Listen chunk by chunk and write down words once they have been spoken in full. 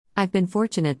I've been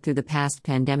fortunate through the past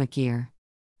pandemic year.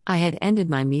 I had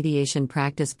ended my mediation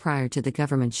practice prior to the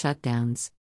government shutdowns.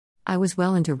 I was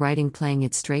well into writing Playing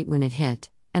It Straight when it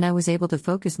hit, and I was able to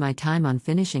focus my time on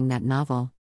finishing that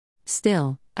novel.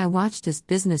 Still, I watched as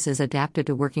businesses adapted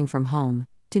to working from home,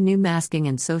 to new masking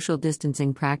and social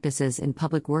distancing practices in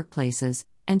public workplaces,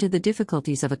 and to the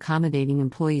difficulties of accommodating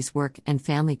employees' work and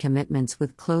family commitments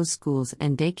with closed schools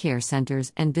and daycare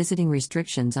centers and visiting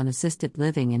restrictions on assisted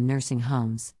living and nursing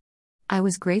homes. I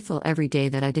was grateful every day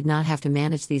that I did not have to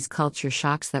manage these culture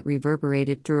shocks that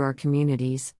reverberated through our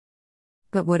communities.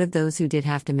 But what of those who did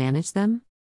have to manage them?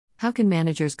 How can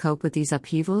managers cope with these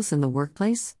upheavals in the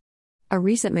workplace? A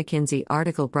recent McKinsey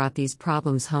article brought these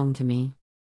problems home to me.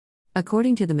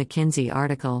 According to the McKinsey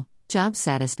article, job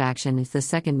satisfaction is the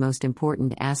second most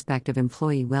important aspect of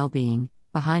employee well-being,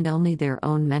 behind only their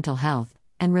own mental health,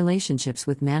 and relationships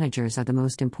with managers are the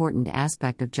most important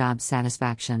aspect of job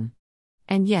satisfaction.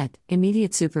 And yet,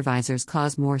 immediate supervisors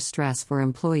cause more stress for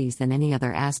employees than any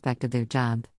other aspect of their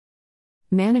job.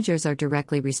 Managers are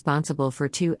directly responsible for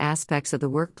two aspects of the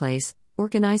workplace: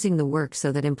 organizing the work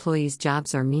so that employees'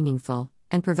 jobs are meaningful,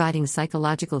 and providing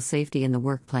psychological safety in the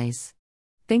workplace.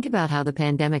 Think about how the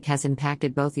pandemic has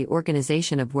impacted both the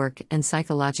organization of work and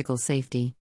psychological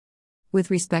safety.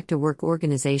 With respect to work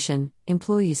organization,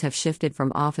 employees have shifted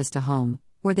from office to home,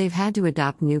 or they've had to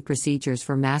adopt new procedures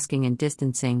for masking and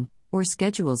distancing, or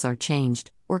schedules are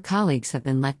changed, or colleagues have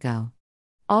been let go.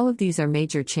 All of these are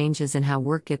major changes in how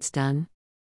work gets done.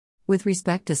 With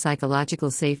respect to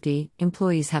psychological safety,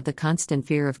 employees have the constant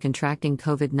fear of contracting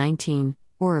COVID-19,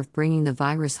 or of bringing the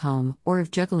virus home, or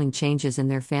of juggling changes in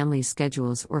their family's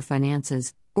schedules or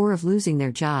finances, or of losing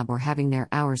their job or having their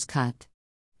hours cut.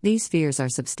 These fears are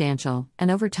substantial,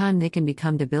 and over time they can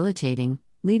become debilitating,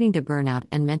 leading to burnout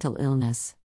and mental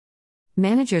illness.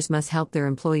 Managers must help their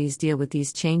employees deal with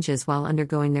these changes while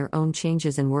undergoing their own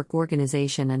changes in work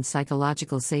organization and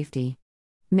psychological safety.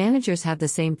 Managers have the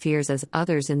same fears as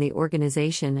others in the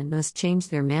organization and must change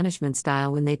their management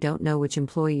style when they don't know which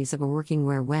employees are working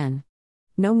where when.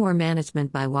 No more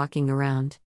management by walking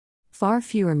around. Far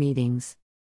fewer meetings.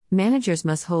 Managers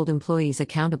must hold employees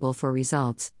accountable for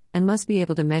results, and must be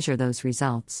able to measure those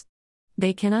results.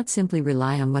 They cannot simply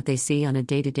rely on what they see on a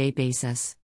day-to-day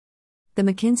basis. The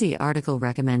McKinsey article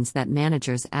recommends that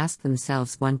managers ask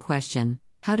themselves one question: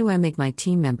 how do I make my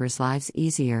team members' lives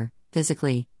easier,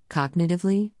 physically,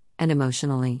 cognitively, and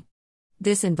emotionally?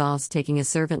 This involves taking a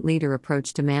servant-leader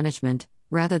approach to management,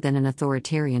 rather than an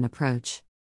authoritarian approach.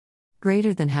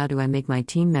 Greater than how do I make my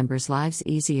team members' lives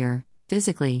easier,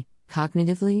 physically,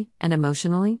 cognitively, and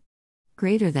emotionally?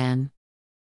 Greater than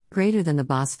the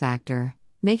boss factor,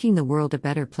 making the world a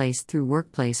better place through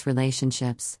workplace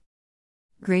relationships.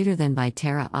 Greater than by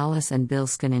Tara Alice and Bill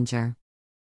Skininger.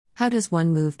 How does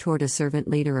one move toward a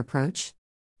servant-leader approach?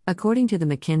 According to the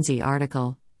McKinsey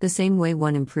article, the same way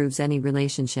one improves any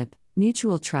relationship: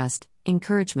 mutual trust,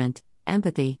 encouragement,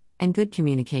 empathy, and good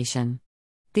communication.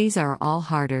 These are all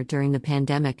harder during the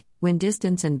pandemic, when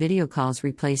distance and video calls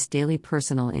replace daily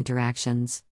personal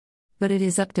interactions. But it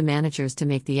is up to managers to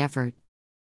make the effort.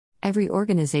 Every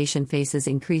organization faces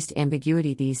increased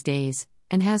ambiguity these days,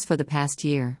 and has for the past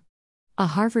year. A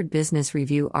Harvard Business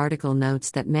Review article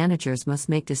notes that managers must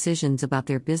make decisions about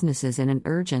their businesses in an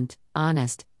urgent,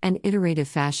 honest, and iterative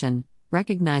fashion,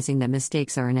 recognizing that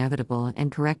mistakes are inevitable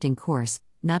and correcting course,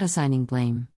 not assigning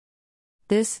blame.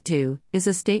 This, too, is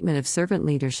a statement of servant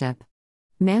leadership.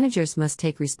 Managers must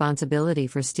take responsibility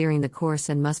for steering the course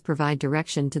and must provide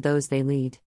direction to those they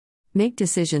lead. Make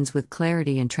decisions with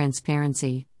clarity and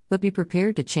transparency, but be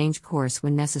prepared to change course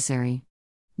when necessary.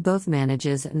 Both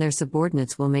managers and their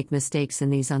subordinates will make mistakes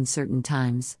in these uncertain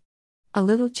times. A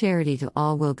little charity to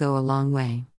all will go a long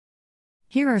way.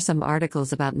 Here are some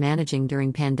articles about managing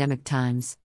during pandemic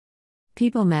times.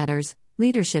 People Matters: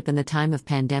 Leadership in the Time of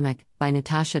Pandemic, by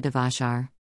Natasha Devashar.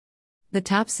 The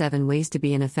Top 7 Ways to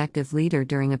be an Effective Leader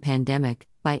During a Pandemic,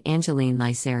 by Angeline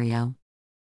Licerio.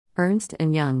 Ernst &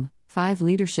 Young: 5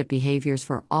 Leadership Behaviors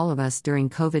for All of Us During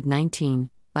COVID-19,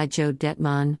 by Joe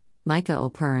Detman, Micah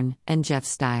O'Pern, and Jeff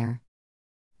Steyer.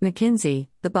 McKinsey: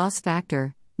 The Boss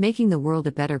Factor: Making the World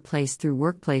a Better Place Through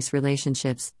Workplace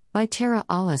Relationships, by Tara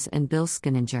Alice and Bill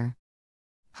Skininger.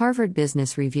 Harvard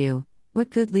Business Review: What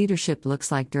Good Leadership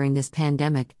Looks Like During This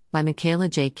Pandemic, by Michaela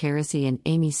J. Carasy and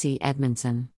Amy C.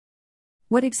 Edmondson.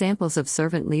 What examples of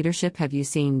servant leadership have you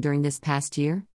seen during this past year?